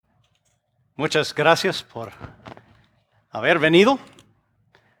Muchas gracias por haber venido.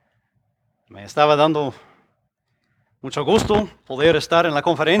 Me estaba dando mucho gusto poder estar en la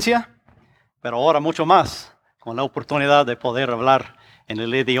conferencia, pero ahora mucho más con la oportunidad de poder hablar en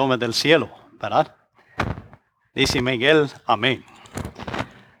el idioma del cielo, ¿verdad? Dice Miguel, amén.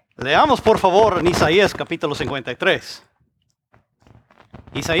 Leamos por favor en Isaías capítulo 53.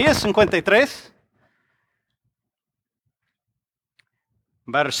 Isaías 53,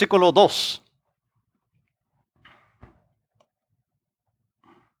 versículo 2.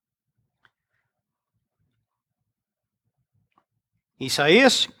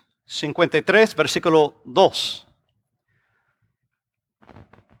 Isaías 53, versículo 2.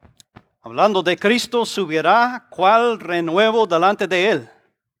 Hablando de Cristo, subirá cual renuevo delante de él,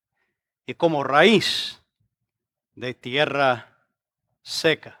 y como raíz de tierra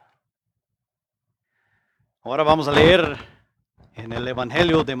seca. Ahora vamos a leer en el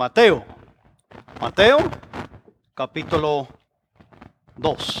Evangelio de Mateo. Mateo, capítulo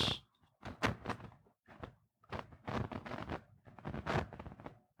 2.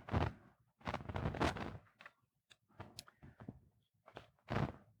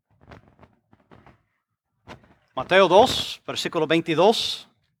 Mateo 2, versículo 22.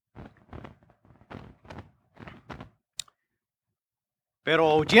 Pero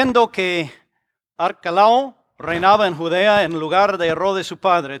oyendo que Arquelao reinaba en Judea en lugar de Herodes su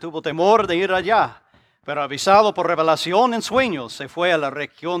padre, tuvo temor de ir allá, pero avisado por revelación en sueños, se fue a la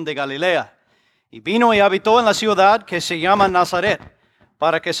región de Galilea, y vino y habitó en la ciudad que se llama Nazaret,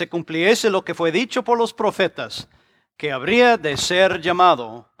 para que se cumpliese lo que fue dicho por los profetas, que habría de ser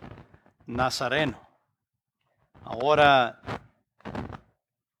llamado Nazareno. Ahora,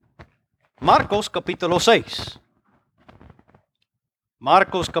 Marcos capítulo 6.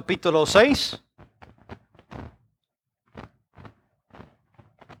 Marcos capítulo 6.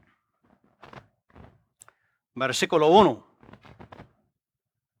 Versículo 1.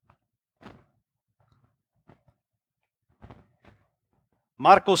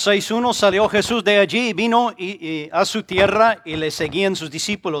 Marcos 6:1, salió Jesús de allí y vino a su tierra y le seguían sus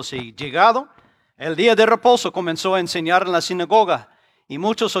discípulos. Y llegado el día de reposo comenzó a enseñar en la sinagoga. Y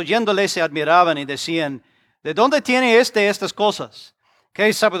muchos oyéndole se admiraban y decían, ¿de dónde tiene estas cosas?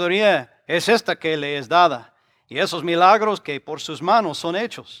 ¿Qué sabiduría es esta que le es dada? Y esos milagros que por sus manos son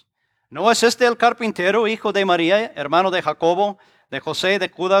hechos. ¿No es este el carpintero, hijo de María, hermano de Jacobo, de José, de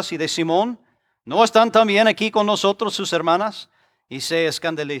Judas y de Simón? ¿No están también aquí con nosotros sus hermanas? Y se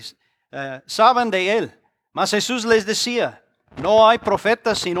escandalizaban de él. Mas Jesús les decía, no hay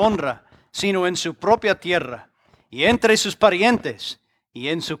profeta sin honra, sino en su propia tierra, y entre sus parientes, y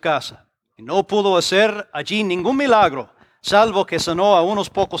en su casa. Y no pudo hacer allí ningún milagro, salvo que sanó a unos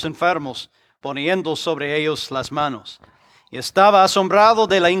pocos enfermos, poniendo sobre ellos las manos. Y estaba asombrado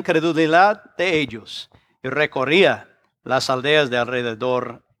de la incredulidad de ellos, y recorría las aldeas de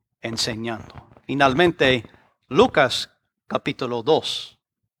alrededor enseñando. Finalmente, Lucas capítulo 2.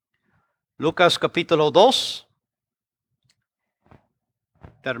 Lucas capítulo 2.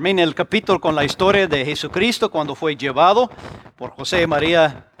 Termina el capítulo con la historia de Jesucristo cuando fue llevado por José y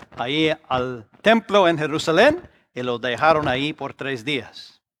María ahí al templo en Jerusalén y lo dejaron ahí por 3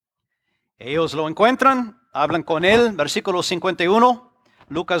 días. Ellos lo encuentran, hablan con él, versículo 51,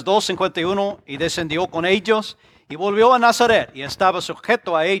 Lucas 2, 51, y descendió con ellos y volvió a Nazaret y estaba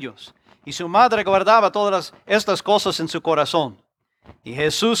sujeto a ellos. Y su madre guardaba todas estas cosas en su corazón. Y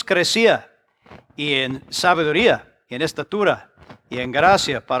Jesús crecía y en sabiduría y en estatura y en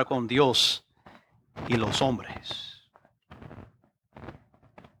gracia para con Dios y los hombres.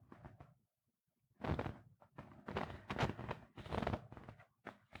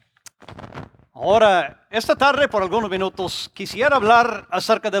 Ahora, esta tarde por algunos minutos quisiera hablar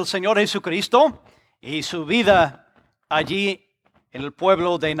acerca del Señor Jesucristo y su vida allí en el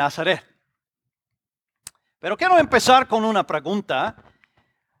pueblo de Nazaret. Pero quiero empezar con una pregunta.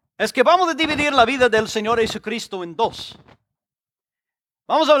 Es que vamos a dividir la vida del Señor Jesucristo en 2.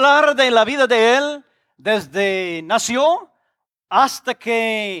 Vamos a hablar de la vida de Él desde nació hasta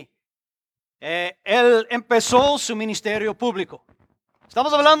que Él empezó su ministerio público.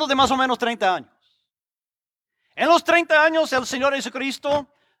 Estamos hablando de más o menos 30 años. En los 30 años el Señor Jesucristo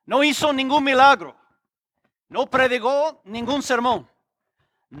no hizo ningún milagro, no predicó ningún sermón,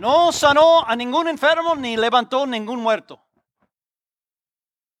 no sanó a ningún enfermo ni levantó ningún muerto.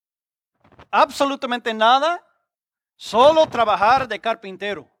 Absolutamente nada. Solo trabajar de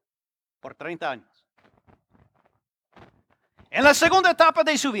carpintero por 30 años. En la segunda etapa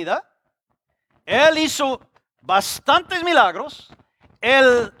de su vida, Él hizo bastantes milagros.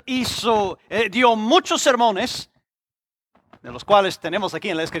 Él dio muchos sermones, de los cuales tenemos aquí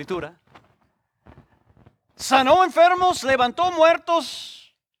en la Escritura. sanó enfermos, levantó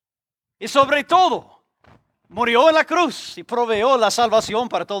muertos y sobre todo murió en la cruz y proveyó la salvación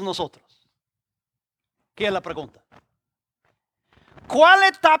para todos nosotros. ¿Qué es la pregunta? ¿Cuál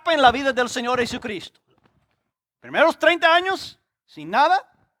etapa en la vida del Señor Jesucristo? ¿Primeros 30 años sin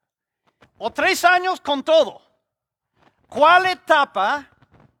nada? ¿O 3 años con todo? ¿Cuál etapa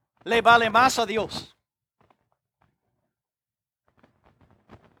le vale más a Dios?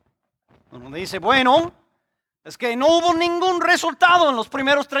 Uno dice, bueno, es que no hubo ningún resultado en los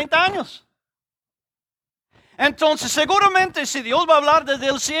primeros 30 años. Entonces, seguramente si Dios va a hablar desde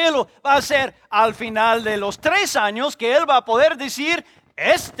el cielo, va a ser al final de los 3 años que Él va a poder decir,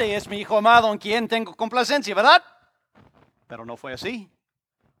 este es mi Hijo amado en quien tengo complacencia, ¿verdad? Pero no fue así.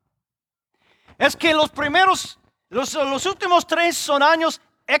 Es que los últimos 3 son años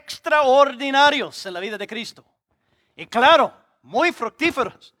extraordinarios en la vida de Cristo. Y claro, muy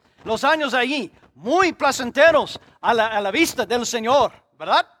fructíferos. Los años allí, muy placenteros a la vista del Señor,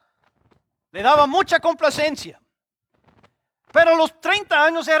 ¿verdad? Le daba mucha complacencia. Pero los 30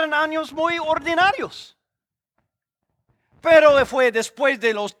 años eran años muy ordinarios. Pero fue después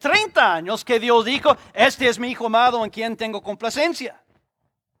de los 30 años que Dios dijo, este es mi Hijo amado en quien tengo complacencia.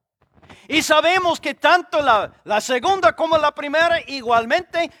 Y sabemos que tanto la segunda como la primera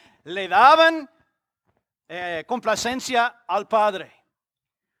igualmente le daban complacencia al Padre.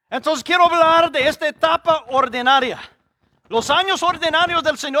 Entonces quiero hablar de esta etapa ordinaria, los años ordinarios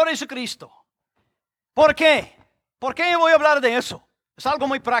del Señor Jesucristo. ¿Por qué? ¿Por qué voy a hablar de eso? Es algo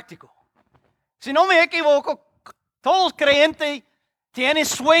muy práctico. Si no me equivoco, todos creyentes tienen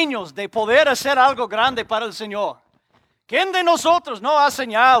sueños de poder hacer algo grande para el Señor. ¿Quién de nosotros no ha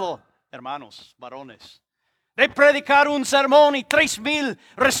soñado, hermanos, varones, de predicar un sermón y 3,000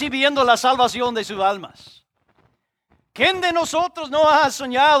 recibiendo la salvación de sus almas? ¿Quién de nosotros no ha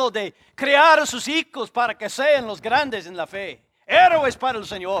soñado de crear a sus hijos para que sean los grandes en la fe? Héroes para el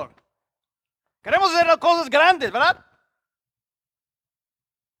Señor. Queremos hacer cosas grandes, ¿verdad?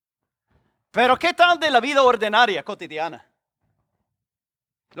 Pero ¿qué tal de la vida ordinaria, cotidiana?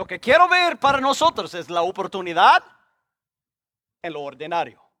 Lo que quiero ver para nosotros es la oportunidad en lo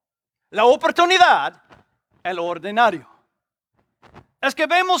ordinario. La oportunidad en lo ordinario. Es que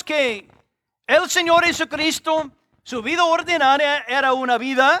vemos que el Señor Jesucristo, su vida ordinaria era una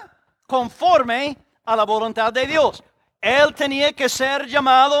vida conforme a la voluntad de Dios. Él tenía que ser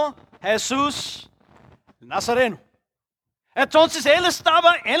llamado Jesús Nazareno. Entonces Él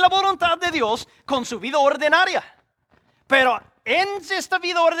estaba en la voluntad de Dios con su vida ordinaria. Pero en esta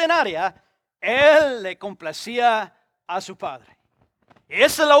vida ordinaria, Él le complacía a su Padre.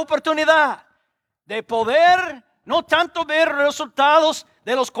 Esa es la oportunidad de poder no tanto ver resultados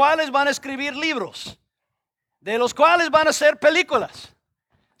de los cuales van a escribir libros, de los cuales van a hacer películas,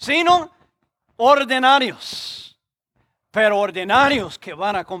 sino ordinarios. Pero ordinarios que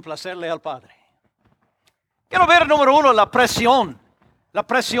van a complacerle al Padre. Quiero ver, número 1, la presión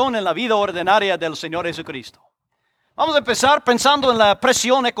en la vida ordinaria del Señor Jesucristo. Vamos a empezar pensando en la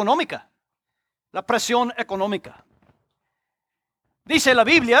presión económica. La presión económica. Dice la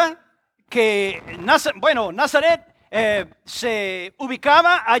Biblia que Nazaret se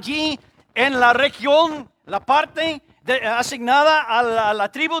ubicaba allí en la región, la parte asignada a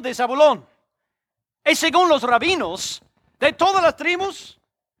la tribu de Zabulón. Y según los rabinos, de todas las tribus,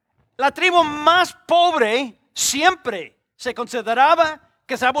 la tribu más pobre siempre se consideraba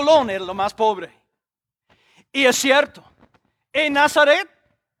que Zabulón era lo más pobre. Y es cierto, en Nazaret,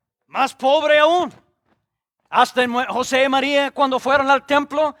 más pobre aún. Hasta José y María, cuando fueron al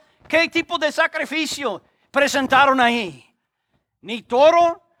templo, ¿qué tipo de sacrificio presentaron ahí? Ni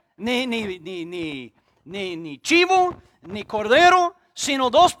toro, ni chivo, ni cordero, sino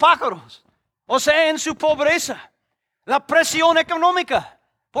 2 pájaros. O sea, en su pobreza. La presión económica.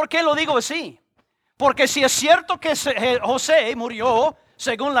 ¿Por qué lo digo así? Porque si es cierto que José murió,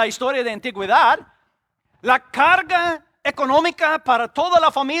 según la historia de antigüedad, la carga económica para toda la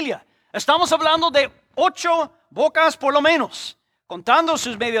familia, estamos hablando de 8 bocas por lo menos, contando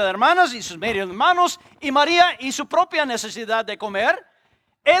sus medio hermanas y sus medio hermanos, y María y su propia necesidad de comer.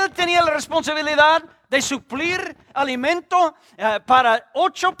 Él tenía la responsabilidad de suplir alimento para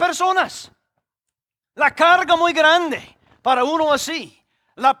 8 personas. La carga muy grande para uno así.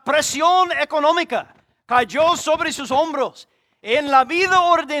 La presión económica cayó sobre sus hombros. En la vida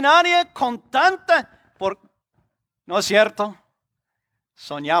ordinaria con tanta... ¿No es cierto?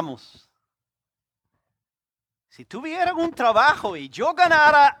 Soñamos. Si tuviera un trabajo y yo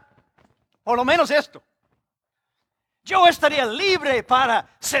ganara por lo menos esto, yo estaría libre para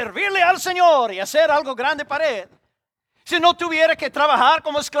servirle al Señor y hacer algo grande para Él. Si no tuviera que trabajar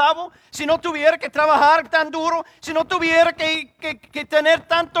como esclavo, si no tuviera que trabajar tan duro, si no tuviera que tener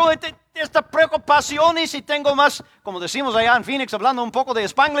tanto esta preocupación, y si tengo más, como decimos allá en Phoenix, hablando un poco de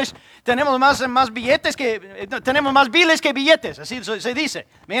Spanglish, tenemos más billetes tenemos más biles que billetes, así se dice.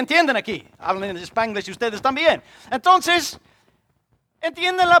 ¿Me entienden aquí? Hablan en Spanglish y ustedes también. Entonces,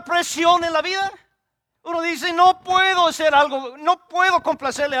 ¿entienden la presión en la vida? Uno dice, no puedo hacer algo, no puedo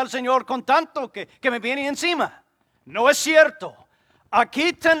complacerle al Señor con tanto que me viene encima. No es cierto.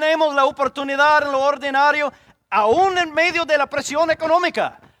 Aquí tenemos la oportunidad en lo ordinario, aún en medio de la presión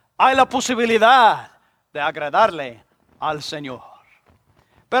económica, hay la posibilidad de agradarle al Señor.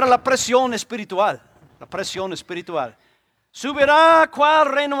 Pero la presión espiritual, subirá cual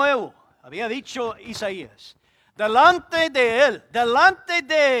renuevo, había dicho Isaías, delante de él, delante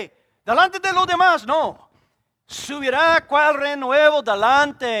de los demás, no, subirá cual renuevo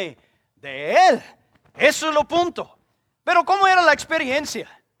delante de él. Eso es lo punto. Pero ¿cómo era la experiencia?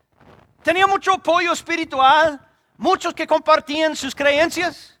 ¿Tenía mucho apoyo espiritual? ¿Muchos que compartían sus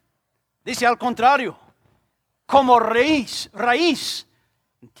creencias? Dice al contrario, como raíz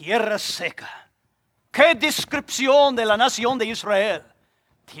en tierra seca. ¡Qué descripción de la nación de Israel!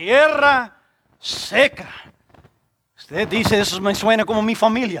 Tierra seca. Usted dice, eso me suena como mi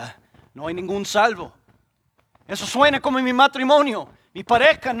familia. No hay ningún salvo. Eso suena como mi matrimonio. Mi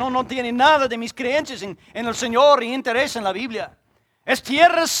pareja no tiene nada de mis creencias en el Señor y interés en la Biblia. Es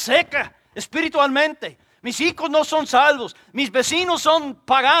tierra seca espiritualmente. Mis hijos no son salvos. Mis vecinos son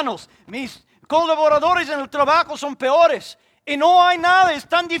paganos. Mis colaboradores en el trabajo son peores. Y no hay nada, es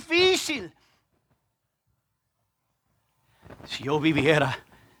tan difícil. Si yo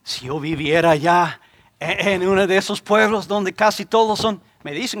viviera ya en uno de esos pueblos donde casi todos son,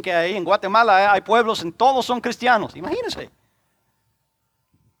 me dicen que ahí en Guatemala hay pueblos en todos son cristianos. Imagínense.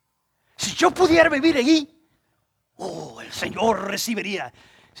 Si yo pudiera vivir allí, el Señor recibiría.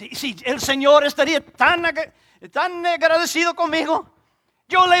 Si el Señor estaría tan agradecido conmigo,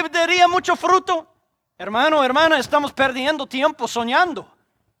 yo le daría mucho fruto. Hermano, hermana, estamos perdiendo tiempo soñando.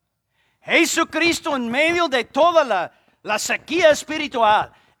 Jesucristo en medio de toda la sequía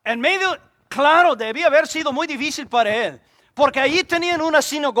espiritual, en medio, claro, debía haber sido muy difícil para él, porque allí tenían una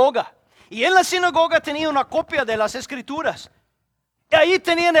sinagoga, y en la sinagoga tenían una copia de las Escrituras. Y ahí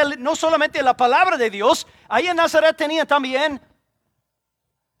tenían no solamente la palabra de Dios, ahí en Nazaret tenían también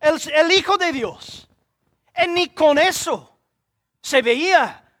el Hijo de Dios. Y ni con eso se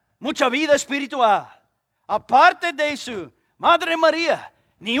veía mucha vida espiritual. Aparte de su Madre María,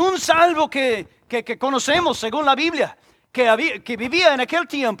 ni un salvo que conocemos según la Biblia, que vivía en aquel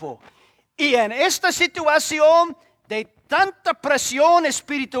tiempo. Y en esta situación de tanta presión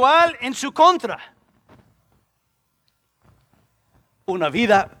espiritual en su contra, una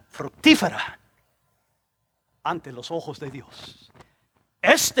vida fructífera ante los ojos de Dios.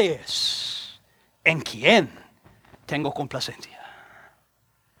 Este es en quien tengo complacencia.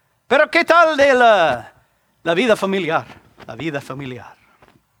 Pero ¿qué tal de la vida familiar? La vida familiar.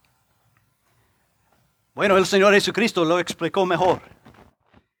 Bueno, el Señor Jesucristo lo explicó mejor.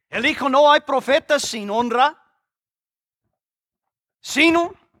 Él dijo, no hay profetas sin honra,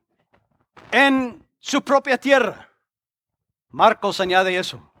 sino en su propia tierra. Marcos añade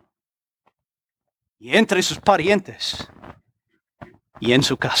eso. Y entre sus parientes y en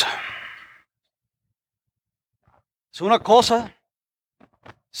su casa. Es una cosa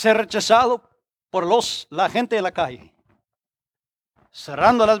ser rechazado por la gente de la calle,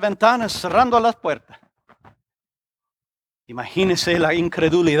 cerrando las ventanas, cerrando las puertas. Imagínese la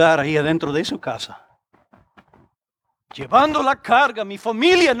incredulidad ahí adentro de su casa. Llevando la carga, mi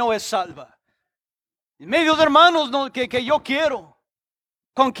familia no es salva. En medio de hermanos que yo quiero.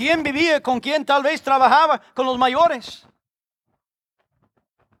 ¿Con quién vivía? ¿Con quién tal vez trabajaba? Con los mayores.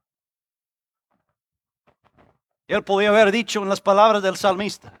 Él podía haber dicho en las palabras del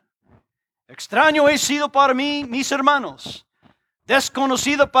salmista: extraño he sido para mí, mis hermanos,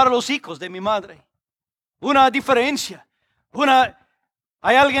 desconocido para los hijos de mi madre. Una diferencia.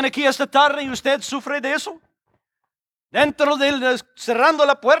 ¿Hay alguien aquí esta tarde y usted sufre de eso? Dentro cerrando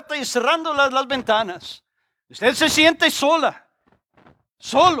la puerta y cerrando las ventanas. Usted se siente solo,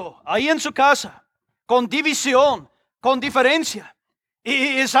 ahí en su casa, con división, con diferencia.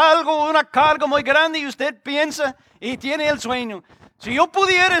 Y es una carga muy grande y usted piensa y tiene el sueño. Si yo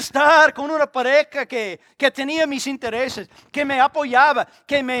pudiera estar con una pareja que tenía mis intereses, que me apoyaba,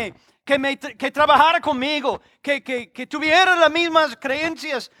 que trabajara conmigo, que tuviera las mismas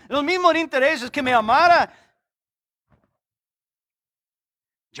creencias, los mismos intereses, que me amara,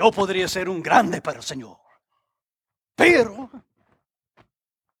 yo podría ser un grande para el Señor. Pero,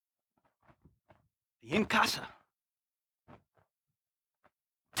 y en casa,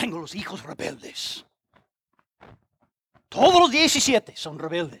 tengo los hijos rebeldes. Todos los 17 son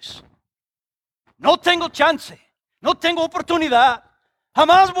rebeldes. No tengo chance, no tengo oportunidad.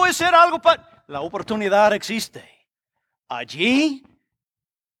 Jamás voy a hacer algo para... La oportunidad existe. Allí,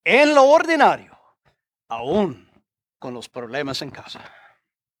 en lo ordinario, aún con los problemas en casa.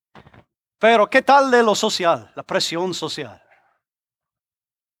 Pero, ¿qué tal de lo social? La presión social.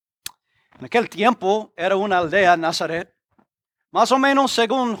 En aquel tiempo era una aldea, Nazaret. Más o menos,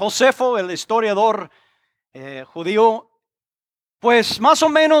 según Josefo, el historiador judío, pues más o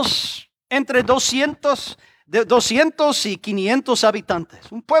menos entre 200 y 500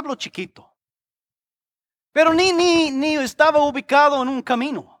 habitantes. Un pueblo chiquito. Pero ni estaba ubicado en un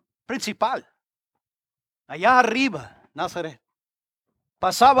camino principal. Allá arriba, Nazaret.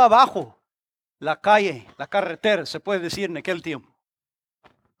 Pasaba abajo la calle, la carretera, se puede decir en aquel tiempo.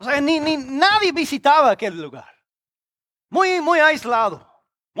 O sea, nadie visitaba aquel lugar. Muy aislado,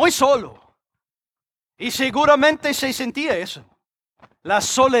 muy solo. Y seguramente se sentía eso. La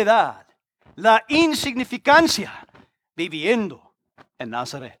soledad, la insignificancia, viviendo en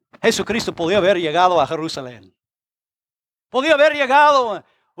Nazaret. Jesucristo podía haber llegado a Jerusalén. Podía haber llegado a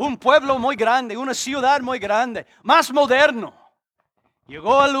un pueblo muy grande, una ciudad muy grande, más moderno.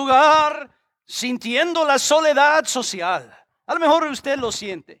 Llegó al lugar sintiendo la soledad social. A lo mejor usted lo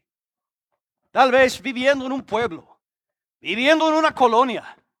siente. Tal vez viviendo en un pueblo, viviendo en una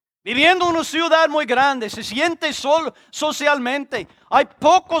colonia, viviendo en una ciudad muy grande, se siente solo socialmente. Hay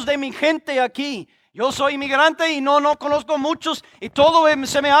pocos de mi gente aquí. Yo soy inmigrante y no conozco muchos y todo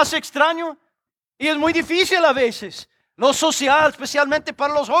se me hace extraño. Y es muy difícil a veces. Lo social, especialmente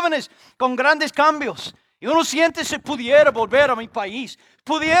para los jóvenes, con grandes cambios. Y uno siente si pudiera volver a mi país,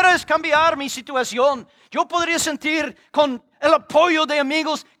 pudiera cambiar mi situación. Yo podría sentir con el apoyo de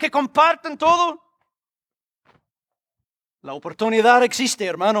amigos que comparten todo. La oportunidad existe,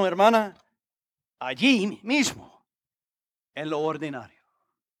 hermano, hermana, allí mismo, en lo ordinario.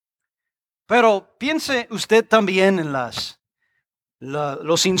 Pero piense usted también en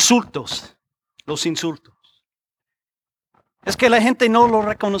los insultos. Los insultos. Es que la gente no lo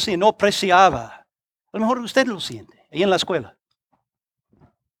reconocía, no apreciaba. A lo mejor usted lo siente, ahí en la escuela.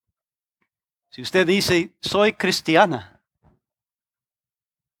 Si usted dice, soy cristiana,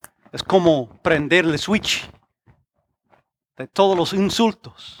 es como prender el switch de todos los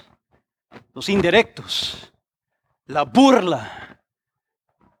insultos, los indirectos, la burla.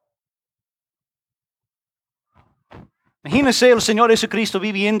 Imagínese el Señor Jesucristo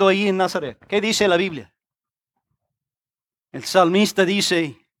viviendo ahí en Nazaret. ¿Qué dice la Biblia? El salmista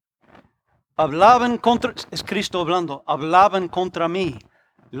dice, es Cristo hablando, hablaban contra mí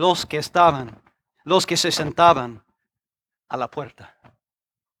los que se sentaban a la puerta.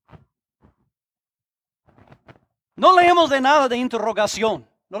 No leemos de nada de interrogación,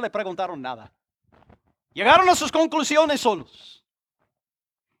 no le preguntaron nada. Llegaron a sus conclusiones solos.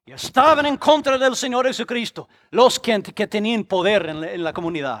 Y estaban en contra del Señor Jesucristo, los que tenían poder en la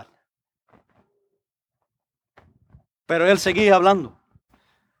comunidad. Pero Él seguía hablando.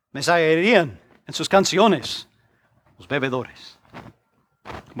 Mensajerían en sus canciones los bebedores.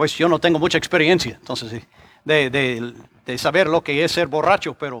 Pues yo no tengo mucha experiencia, entonces, de saber lo que es ser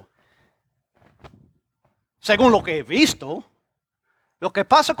borracho, pero según lo que he visto, lo que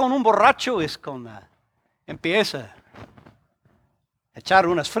pasa con un borracho es empieza a echar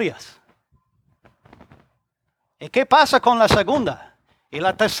unas frías. ¿Y qué pasa con la segunda? Y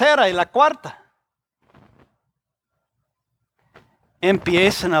la tercera y la cuarta.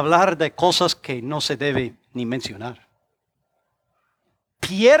 Empiezan a hablar de cosas que no se debe ni mencionar.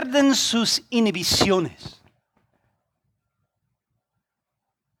 Pierden sus inhibiciones.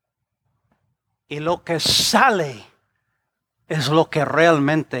 Y lo que sale es lo que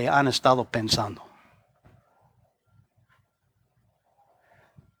realmente han estado pensando.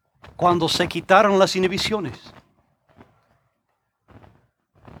 Cuando se quitaron las inhibiciones,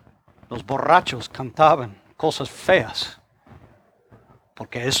 los borrachos cantaban cosas feas.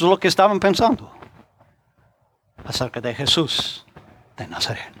 Porque eso es lo que estaban pensando acerca de Jesús de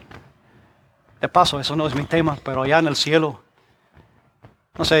Nazaret. De paso, eso no es mi tema, pero allá en el cielo,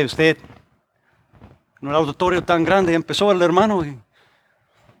 no sé, usted, en un auditorio tan grande, empezó el hermano y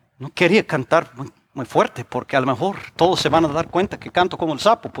no quería cantar muy fuerte, porque a lo mejor todos se van a dar cuenta que canto como el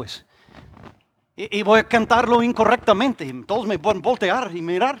sapo, pues. Y voy a cantarlo incorrectamente, y todos me van a voltear y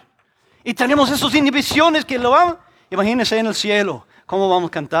mirar. Y tenemos esas inhibiciones que lo van. Imagínense en el cielo. ¿Cómo vamos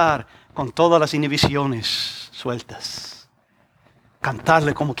a cantar con todas las inhibiciones sueltas?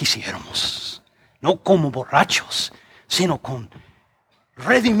 Cantarle como quisiéramos. No como borrachos, sino con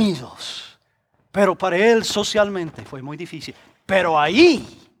redimidos. Pero para él socialmente fue muy difícil. Pero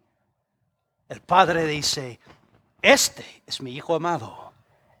ahí, el Padre dice, este es mi Hijo amado,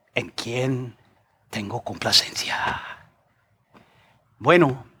 en quien tengo complacencia.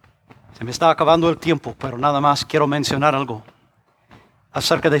 Bueno, se me está acabando el tiempo, pero nada más quiero mencionar algo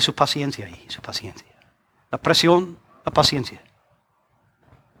acerca de su paciencia y su paciencia. La presión, la paciencia.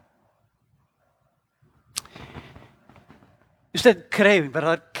 ¿Usted cree,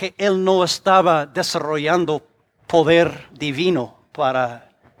 verdad, que él no estaba desarrollando poder divino para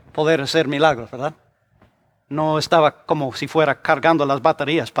poder hacer milagros, verdad? No estaba como si fuera cargando las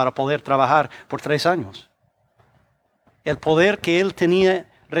baterías para poder trabajar por 3 años. El poder que él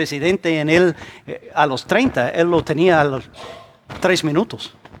tenía residente en él a los 30, él lo tenía a los 3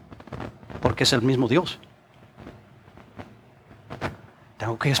 minutos, porque es el mismo Dios.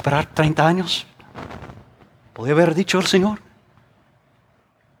 ¿Tengo que esperar 30 años? ¿Podría haber dicho el Señor?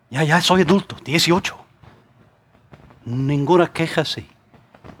 Ya soy adulto, 18. Ninguna queja así.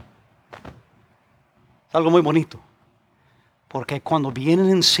 Es algo muy bonito. Porque cuando vienen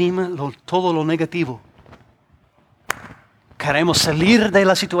encima todo lo negativo, queremos salir de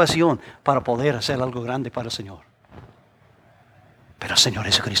la situación para poder hacer algo grande para el Señor. Pero el Señor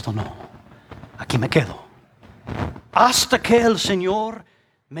Jesucristo no. Aquí me quedo. Hasta que el Señor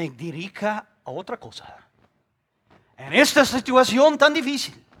me dirija a otra cosa. En esta situación tan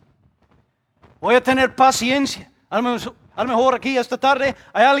difícil, voy a tener paciencia. A lo mejor aquí esta tarde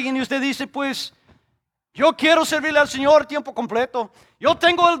hay alguien y usted dice, pues, yo quiero servirle al Señor tiempo completo. Yo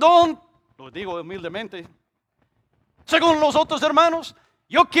tengo el don, lo digo humildemente, según los otros hermanos.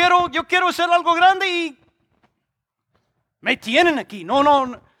 Yo quiero hacer algo grande y me tienen aquí.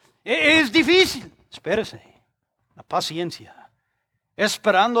 No, es difícil. Espérese, la paciencia,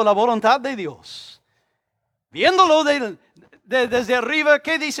 esperando la voluntad de Dios, viéndolo desde arriba.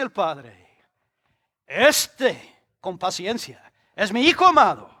 ¿Qué dice el Padre? Con paciencia, es mi Hijo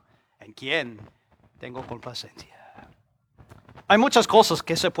amado, en quien tengo complacencia. Hay muchas cosas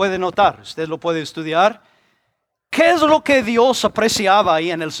que se pueden notar. Usted lo puede estudiar. ¿Qué es lo que Dios apreciaba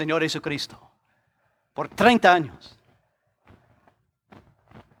ahí en el Señor Jesucristo? Por 30 años.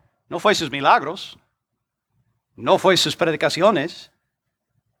 No fue sus milagros. No fue sus predicaciones.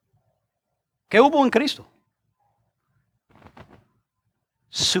 ¿Qué hubo en Cristo?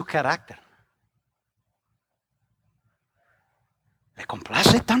 Su carácter. ¿Le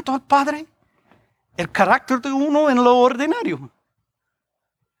complace tanto al Padre el carácter de uno en lo ordinario?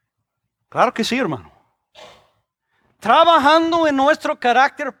 Claro que sí, hermano. Trabajando en nuestro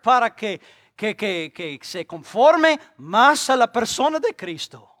carácter para que se conforme más a la persona de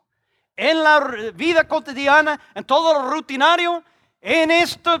Cristo. En la vida cotidiana, en todo lo rutinario, en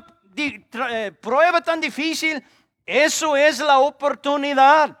esta prueba tan difícil, eso es la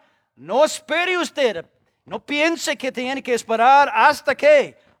oportunidad. No espere usted. No piense que tiene que esperar hasta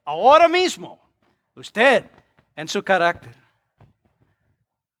que, ahora mismo, usted en su carácter.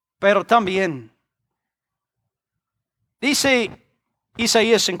 Pero también, dice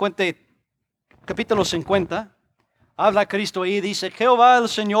Isaías 50, capítulo 50, habla Cristo ahí, dice, Jehová el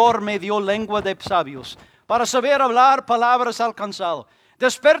Señor me dio lengua de sabios, para saber hablar palabras alcanzado.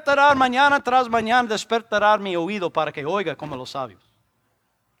 Despertará mañana tras mañana, despertará mi oído para que oiga como los sabios.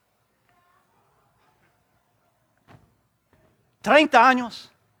 30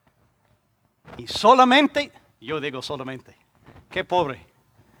 años y solamente, yo digo solamente, qué pobre.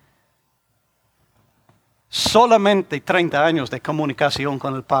 Solamente 30 años de comunicación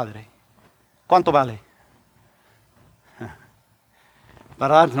con el Padre. ¿Cuánto vale?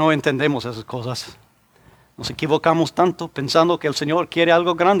 ¿Verdad? No entendemos esas cosas. Nos equivocamos tanto pensando que el Señor quiere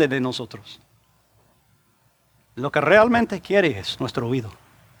algo grande de nosotros. Lo que realmente quiere es nuestro oído.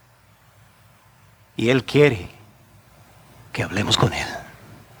 Y Él quiere que hablemos con Él.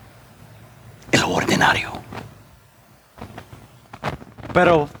 El ordinario.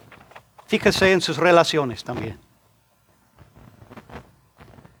 Pero fíjese en sus relaciones también.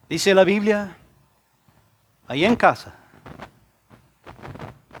 Dice la Biblia, ahí en casa,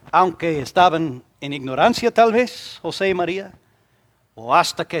 aunque estaban en ignorancia tal vez, José y María, o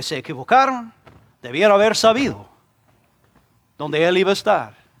hasta que se equivocaron, debieron haber sabido dónde Él iba a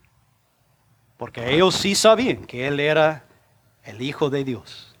estar. Porque ellos sí sabían que Él era el Hijo de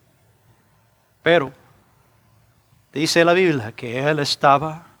Dios. Pero dice la Biblia que Él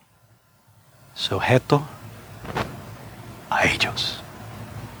estaba sujeto a ellos.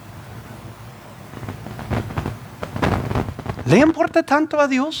 ¿Le importa tanto a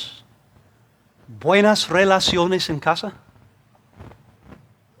Dios buenas relaciones en casa?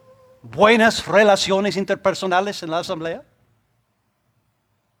 ¿Buenas relaciones interpersonales en la asamblea?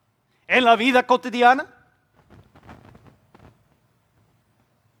 ¿En la vida cotidiana?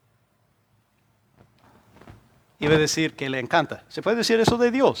 iba a decir que le encanta. ¿Se puede decir eso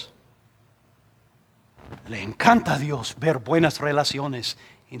de Dios? Le encanta a Dios ver buenas relaciones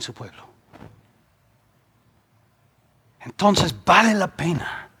en su pueblo. Entonces vale la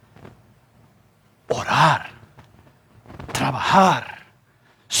pena orar, trabajar,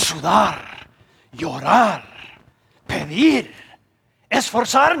 sudar, llorar, pedir,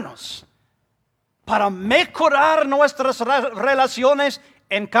 esforzarnos para mejorar nuestras relaciones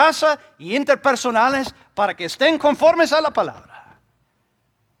en casa y interpersonales para que estén conformes a la palabra.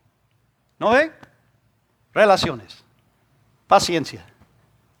 ¿No ve? Relaciones, paciencia,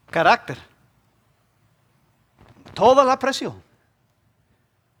 carácter, toda la presión.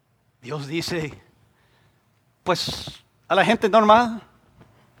 Dios dice, pues a la gente normal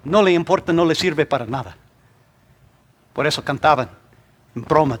no le importa, no le sirve para nada. Por eso cantaban en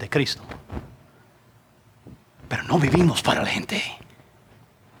broma de Cristo. Pero no vivimos para la gente,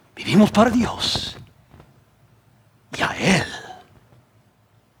 vivimos para Dios. Y a Él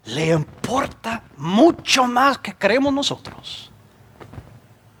le importa mucho más que creemos nosotros.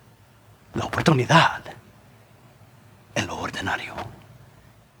 La oportunidad en lo ordinario.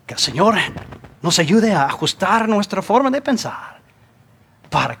 Que el Señor nos ayude a ajustar nuestra forma de pensar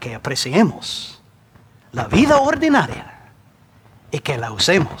para que apreciemos la vida ordinaria y que la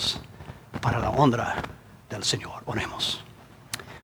usemos para la honra del Señor. Oremos.